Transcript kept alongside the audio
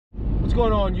What's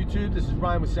going on, YouTube? This is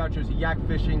Ryan with South Jersey Yak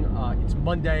Fishing. It's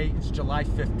Monday, it's July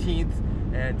 15th,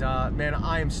 and man,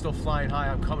 I am still flying high.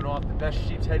 I'm coming off the best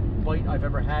sheepshead bite I've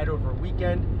ever had over a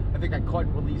weekend. I think I caught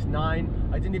and released 9.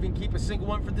 I didn't even keep a single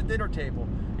one for the dinner table.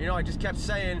 You know, I just kept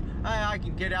saying, I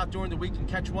can get out during the week and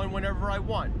catch one whenever I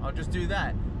want. I'll just do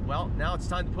that. Well, now it's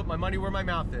time to put my money where my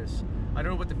mouth is. I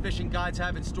don't know what the fishing guides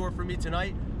have in store for me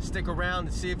tonight. Stick around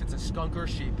and see if it's a skunk or a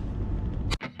sheep.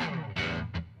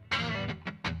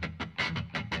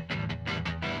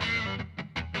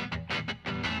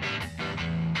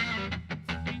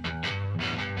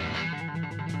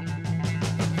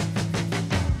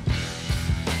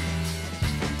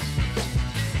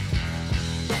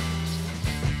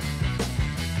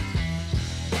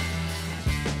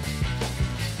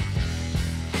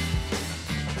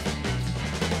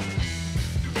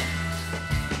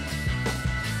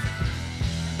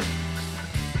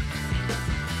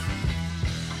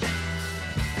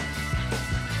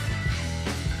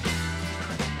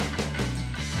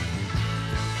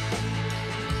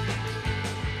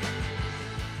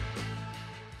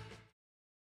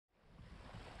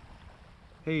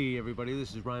 Hey everybody,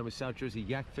 this is Ryan with South Jersey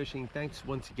Yak Fishing. Thanks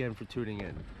once again for tuning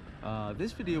in.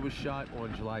 This video was shot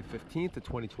on July 15th of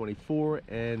 2024,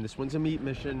 and this one's a meat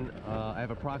mission. I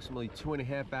have approximately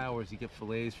 2.5 hours to get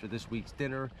fillets for this week's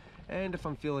dinner, and if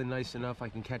I'm feeling nice enough, I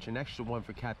can catch an extra one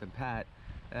for Captain Pat,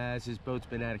 as his boat's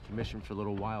been out of commission for a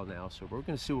little while now, so we're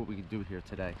going to see what we can do here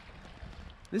today.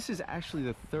 This is actually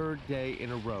the 3rd day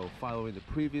in a row following the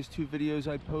previous 2 videos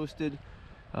I posted.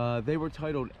 They were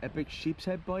titled Epic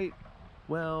Sheepshead Bite.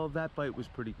 Well, that bite was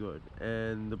pretty good,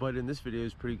 and the bite in this video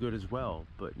is pretty good as well.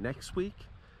 But next week,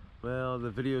 well, the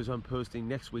videos I'm posting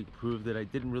next week prove that I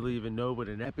didn't really even know what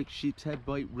an epic sheepshead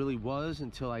bite really was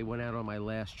until I went out on my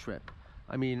last trip.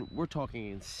 I mean, we're talking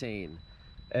insane.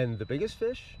 And the biggest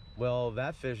fish? Well,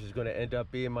 that fish is going to end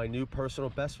up being my new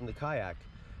personal best from the kayak,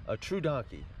 a true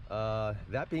donkey.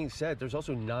 That being said, there's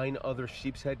also 9 other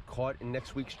sheepshead caught in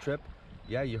next week's trip.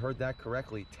 Yeah, you heard that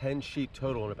correctly. 10 sheep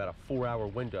total in about a 4-hour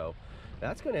window.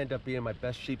 That's going to end up being my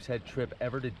best sheepshead trip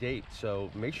ever to date.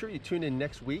 So make sure you tune in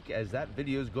next week, as that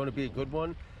video is going to be a good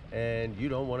one and you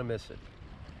don't want to miss it.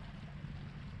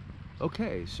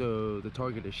 Okay, so the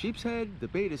target is sheepshead, the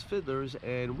bait is fiddlers,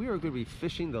 and we are going to be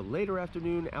fishing the later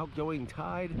afternoon outgoing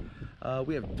tide.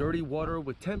 We have dirty water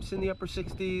with temps in the upper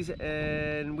 60s,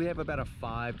 and we have about a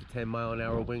 5 to 10 mile an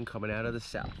hour wind coming out of the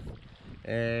south.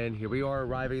 And here we are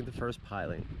arriving at the first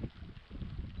piling.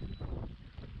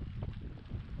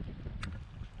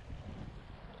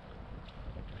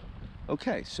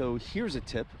 Okay, so here's a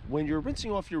tip. When you're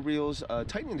rinsing off your reels,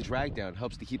 tightening the drag down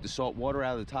helps to keep the salt water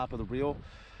out of the top of the reel.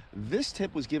 This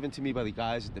tip was given to me by the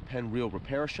guys at the Penn Reel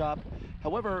Repair Shop.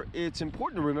 However, it's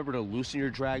important to remember to loosen your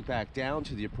drag back down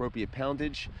to the appropriate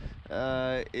poundage.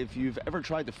 If you've ever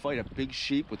tried to fight a big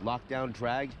sheep with lockdown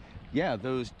drag, yeah,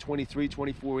 those 23,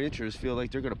 24 inches feel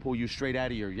like they're going to pull you straight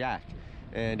out of your yak.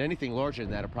 And anything larger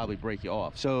than that will probably break you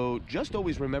off. So just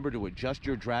always remember to adjust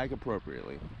your drag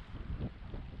appropriately.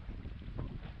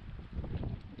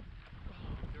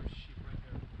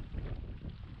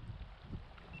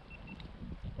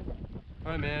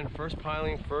 All right, man, first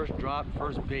piling, first drop,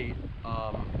 first bait.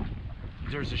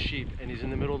 There's a sheep, and he's in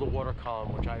the middle of the water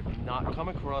column, which I've not come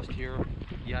across here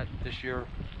yet this year.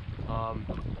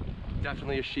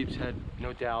 Definitely a sheep's head,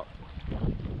 no doubt.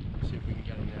 Let's see if we can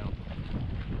get him now.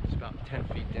 It's about 10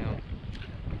 feet down.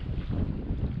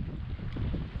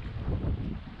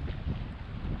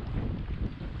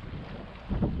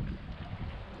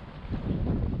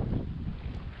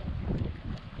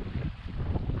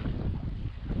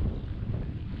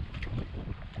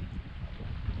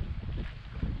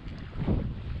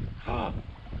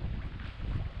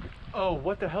 Oh,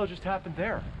 what the hell just happened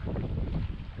there?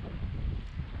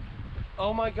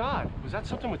 Oh my God, was that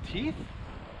something with teeth?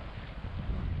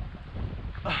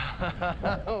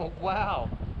 Oh, wow.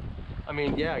 I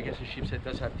mean, yeah, I guess a sheep's head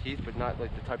does have teeth, but not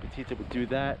like the type of teeth that would do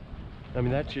that. I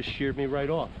mean, that just sheared me right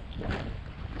off.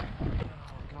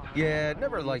 Yeah,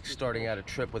 never liked starting out a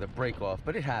trip with a break off,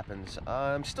 but it happens.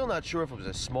 I'm still not sure if it was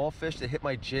a small fish that hit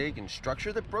my jig and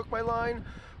structure that broke my line,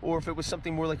 or if it was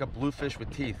something more like a bluefish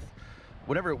with teeth.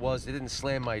 Whatever it was, it didn't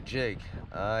slam my jig.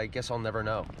 I guess I'll never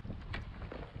know.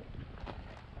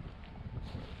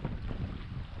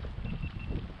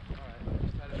 Alright,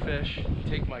 just had a fish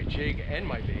take my jig and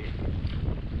my bait.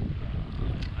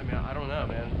 I mean, I don't know,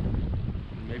 man.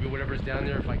 Maybe whatever's down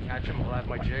there, if I catch him, I'll have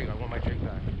my jig. I want my jig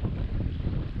back.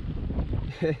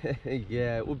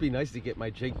 Yeah, it would be nice to get my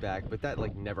jig back, but that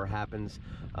like never happens.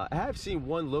 I have seen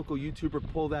one local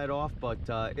YouTuber pull that off, but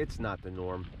it's not the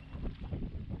norm.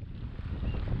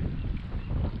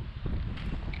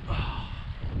 Oh.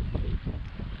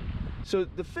 So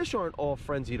the fish aren't all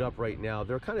frenzied up right now.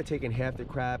 They're kind of taking half the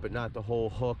crab but not the whole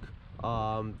hook.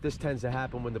 This tends to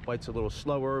happen when the bite's a little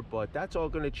slower, but that's all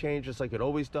going to change just like it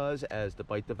always does as the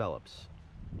bite develops.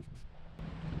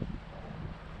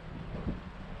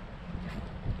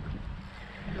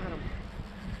 Got him.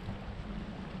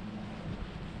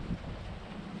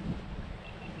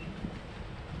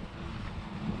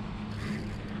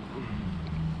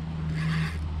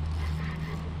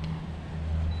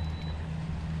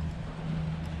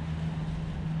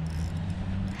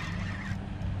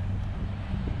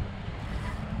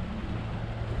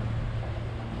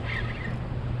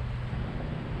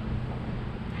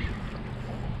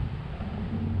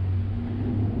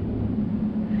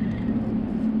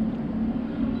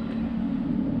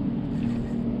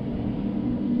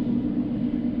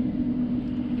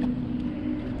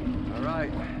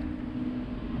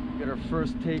 Get our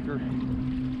first taker,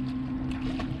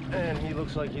 and he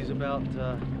looks like he's about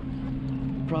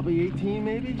probably 18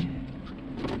 maybe.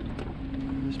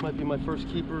 This might be my first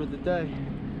keeper of the day.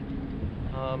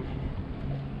 I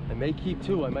may keep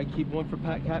two. I might keep one for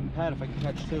Cat and Pat if I can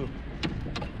catch two.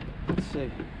 Let's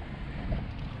see.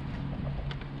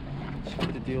 Let's see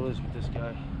what the deal is with this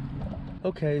guy.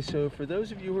 Okay, so for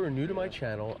those of you who are new to my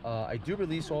channel, I do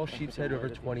release all sheepshead over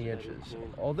 20 inches.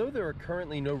 Although there are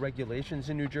currently no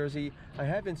regulations in New Jersey, I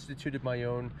have instituted my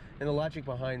own, and the logic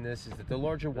behind this is that the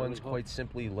larger ones quite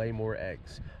simply lay more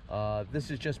eggs. This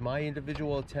is just my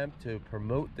individual attempt to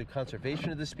promote the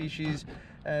conservation of the species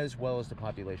as well as the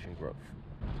population growth.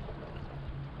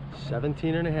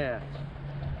 17 and a half.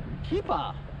 Keeper!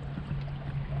 All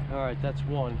right, that's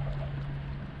one.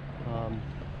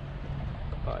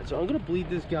 All right, so I'm gonna bleed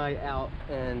this guy out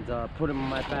and put him in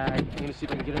my bag. I'm gonna see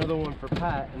if I can get another one for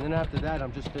Pat, and then after that,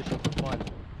 I'm just fishing for fun.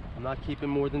 I'm not keeping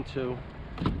more than two.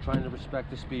 I'm trying to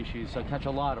respect the species. I catch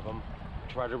a lot of them.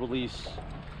 Try to release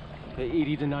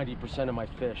 80 to 90% of my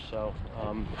fish, so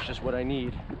it's just what I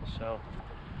need. So,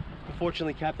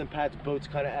 unfortunately, Captain Pat's boat's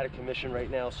kind of out of commission right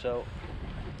now, so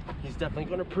he's definitely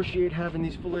gonna appreciate having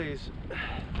these fillets.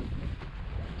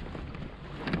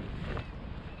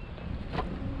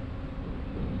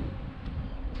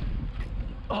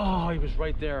 Oh, he was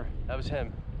right there. That was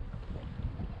him.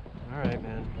 All right,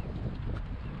 man.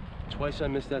 Twice I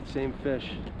missed that same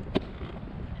fish.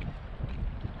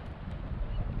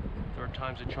 Third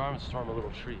time's a charm. Let's throw him a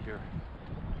little treat here.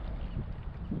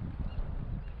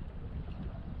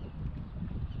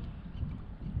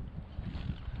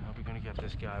 How are we gonna get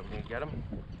this guy? We're gonna get him?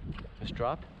 Just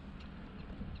drop?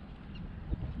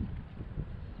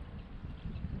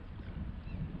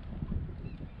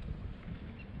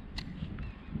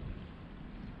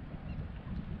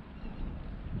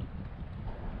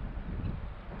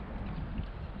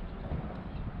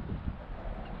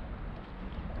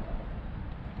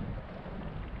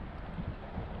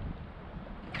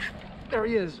 There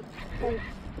he is. Oh.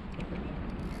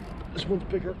 This one's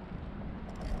bigger.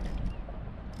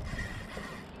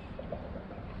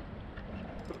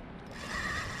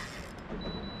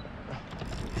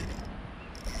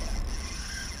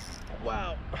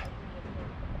 Wow.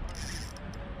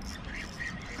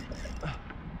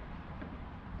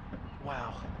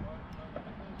 Wow.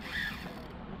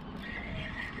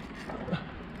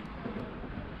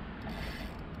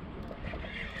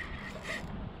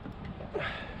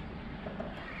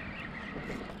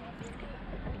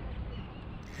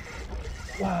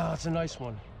 Wow, that's a nice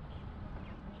one.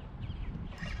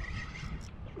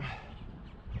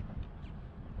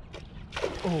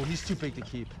 Oh, he's too big to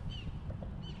keep.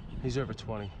 He's over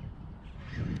 20.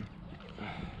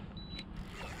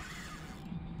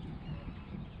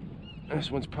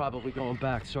 This one's probably going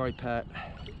back. Sorry, Pat.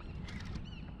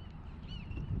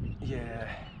 Yeah.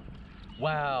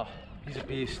 Wow, he's a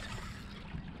beast.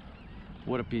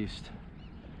 What a beast.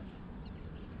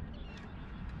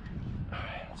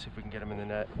 See if we can get him in the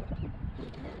net.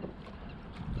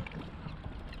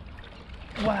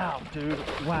 Wow, dude.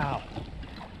 Wow.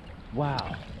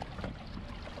 Wow.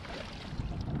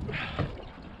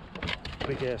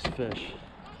 Big ass fish.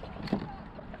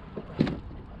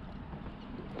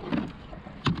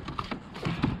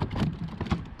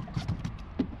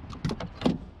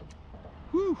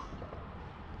 Whew.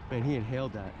 Man, he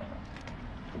inhaled that.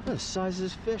 Look at the size of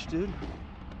this fish, dude.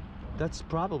 That's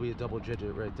probably a double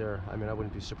digit right there. I mean, I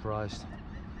wouldn't be surprised.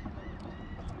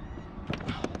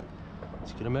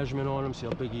 Let's get a measurement on him, see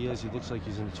how big he is. He looks like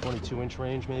he's in the 22-inch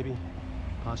range, maybe,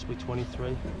 possibly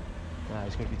 23. Nah,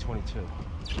 he's gonna be 22.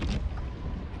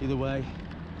 Either way,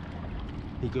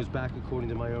 he goes back according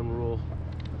to my own rule.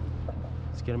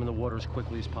 Let's get him in the water as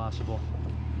quickly as possible.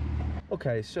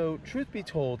 Okay, so truth be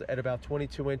told, at about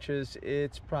 22 inches,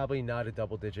 it's probably not a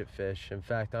double-digit fish. In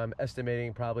fact, I'm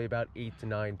estimating probably about 8 to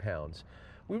 9 pounds.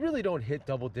 We really don't hit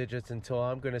double digits until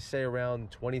I'm going to say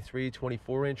around 23,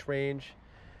 24-inch range.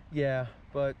 Yeah,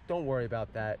 but don't worry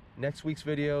about that. Next week's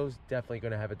video is definitely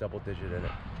going to have a double digit in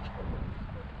it.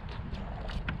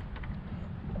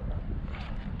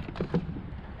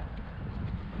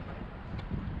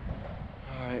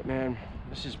 All right, man.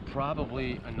 This is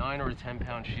probably a 9 or a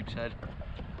 10-pound sheepshead.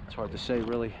 It's hard to say,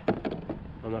 really.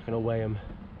 I'm not going to weigh him.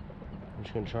 I'm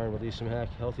just going to try and release him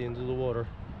healthy into the water.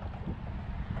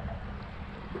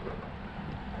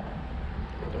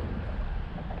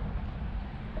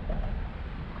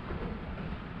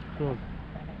 Come on.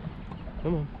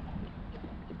 Come on.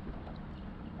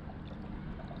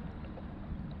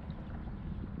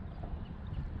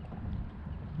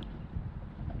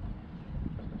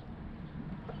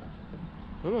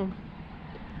 Come on.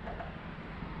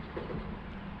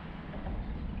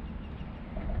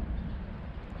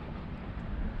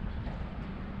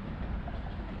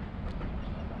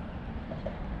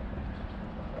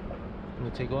 You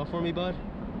gonna take off for me, bud?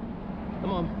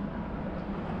 Come on.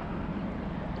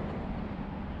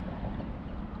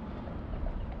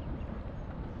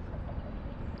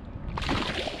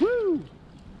 Woo!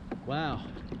 Wow.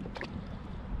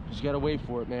 Just gotta wait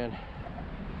for it, man.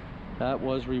 That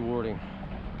was rewarding.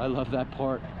 I love that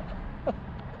part.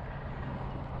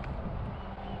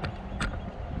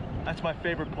 That's my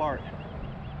favorite part.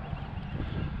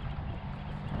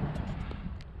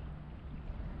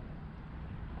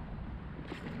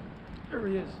 There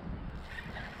he is.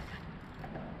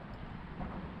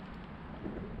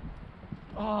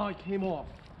 Oh, he came off.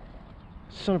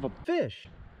 Son of a fish.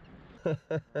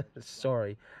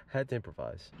 Sorry, had to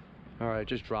improvise. All right,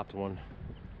 just dropped one.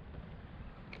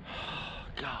 Oh,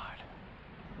 God.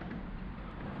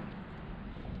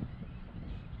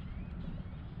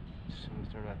 As soon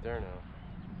as they're not there now.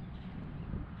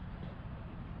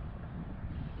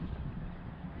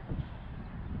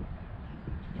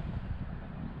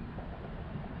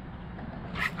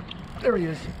 There he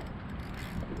is.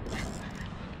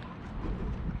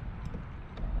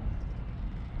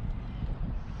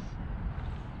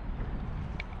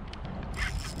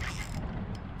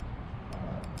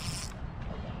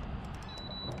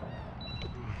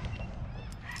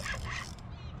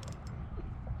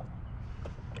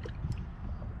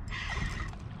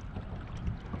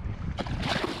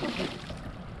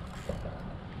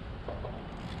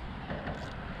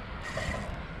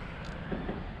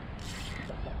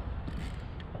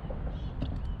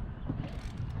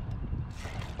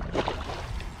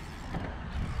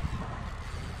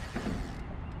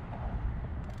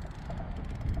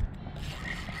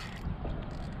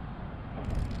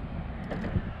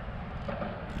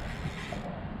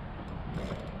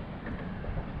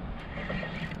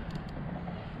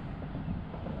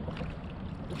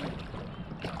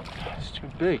 It's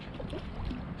too big.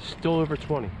 Still over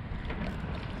 20.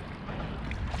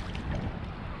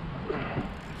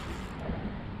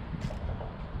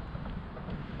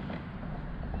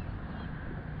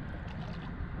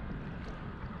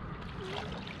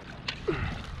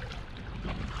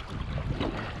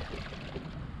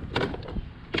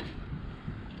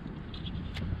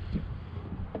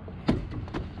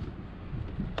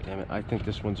 Damn it, I think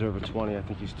this one's over 20. I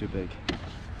think he's too big.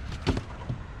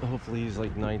 Hopefully he's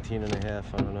like 19 and a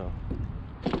half, I don't know.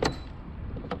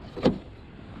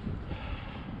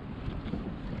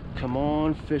 Come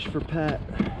on, fish for Pat.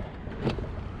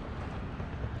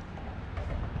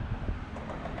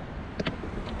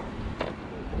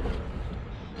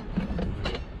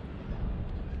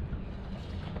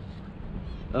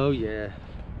 Oh yeah,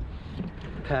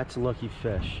 Pat's a lucky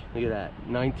fish. Look at that,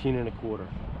 19 and a quarter.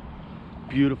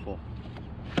 Beautiful.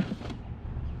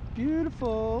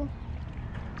 Beautiful.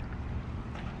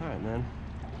 All right, man.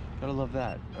 Gotta love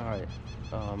that. All right.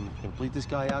 Gonna bleed this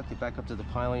guy out, get back up to the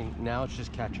piling. Now it's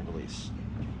just catch and release.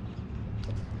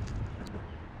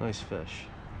 Nice fish.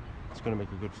 It's gonna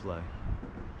make a good fillet.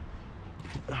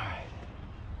 All right.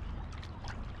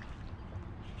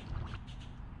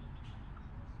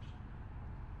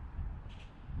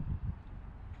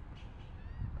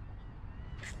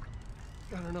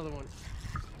 Got another one.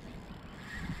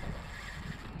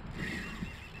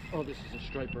 Oh, this is a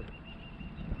striper.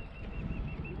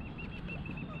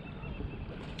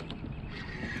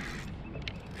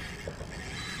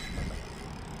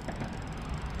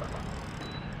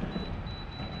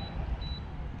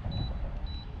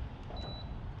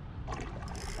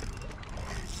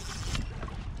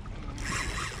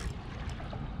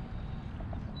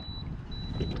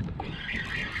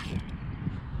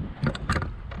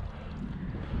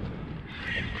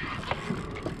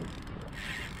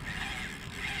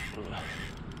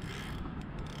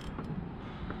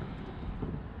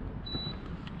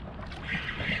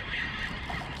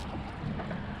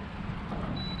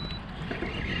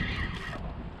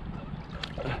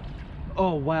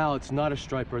 Oh wow, it's not a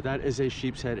striper. That is a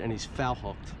sheepshead, and he's foul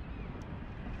hooked.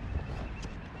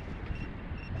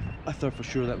 I thought for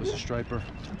sure that was a striper.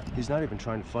 He's not even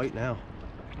trying to fight now.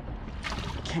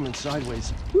 Came in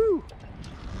sideways. Woo!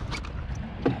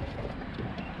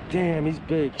 Damn, he's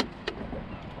big.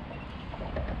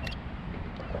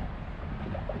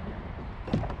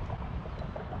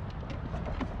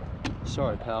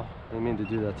 Sorry, pal. I didn't mean to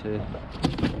do that to you.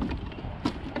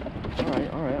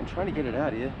 All right. I'm trying to get it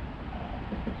out of you.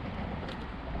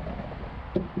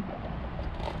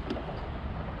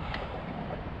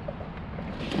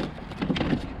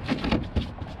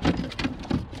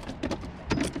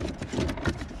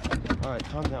 All right,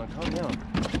 calm down, calm down.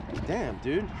 Damn,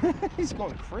 dude. He's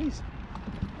going crazy.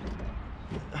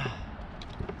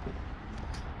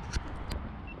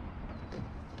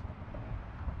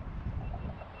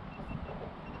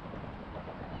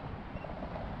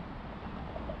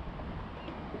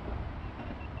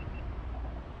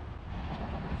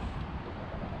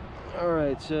 All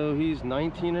right, so he's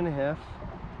 19 and a half.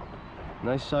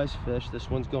 Nice size fish.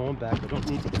 This one's going back. I don't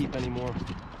need to keep any more.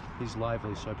 He's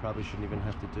lively, so I probably shouldn't even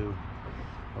have to do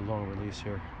a long release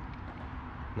here.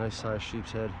 Nice size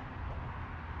sheepshead.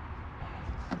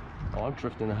 Oh, I'm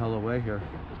drifting the hell away here.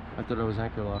 I thought I was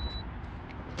anchor locked.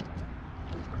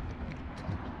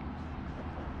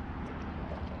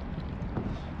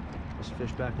 Let's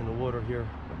fish back in the water here.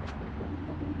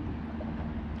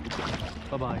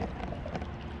 Bye-bye.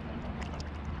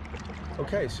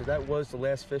 Okay, so that was the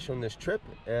last fish on this trip.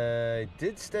 I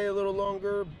did stay a little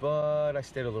longer, but I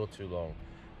stayed a little too long.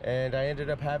 And I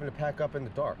ended up having to pack up in the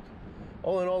dark.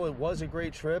 All in all, it was a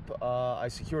great trip. I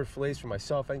secured fillets for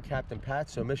myself and Captain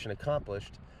Pat, so mission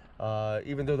accomplished.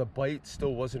 Even though the bite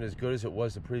still wasn't as good as it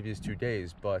was the previous 2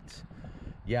 days. But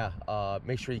yeah,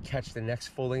 make sure you catch the next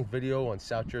full-length video on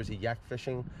South Jersey yak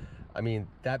fishing. I mean,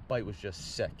 that bite was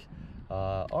just sick.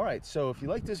 All right, so if you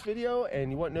like this video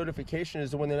and you want notification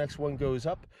as to when the next one goes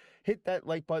up, hit that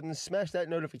like button, smash that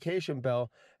notification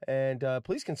bell, and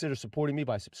please consider supporting me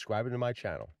by subscribing to my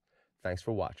channel. Thanks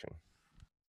for watching.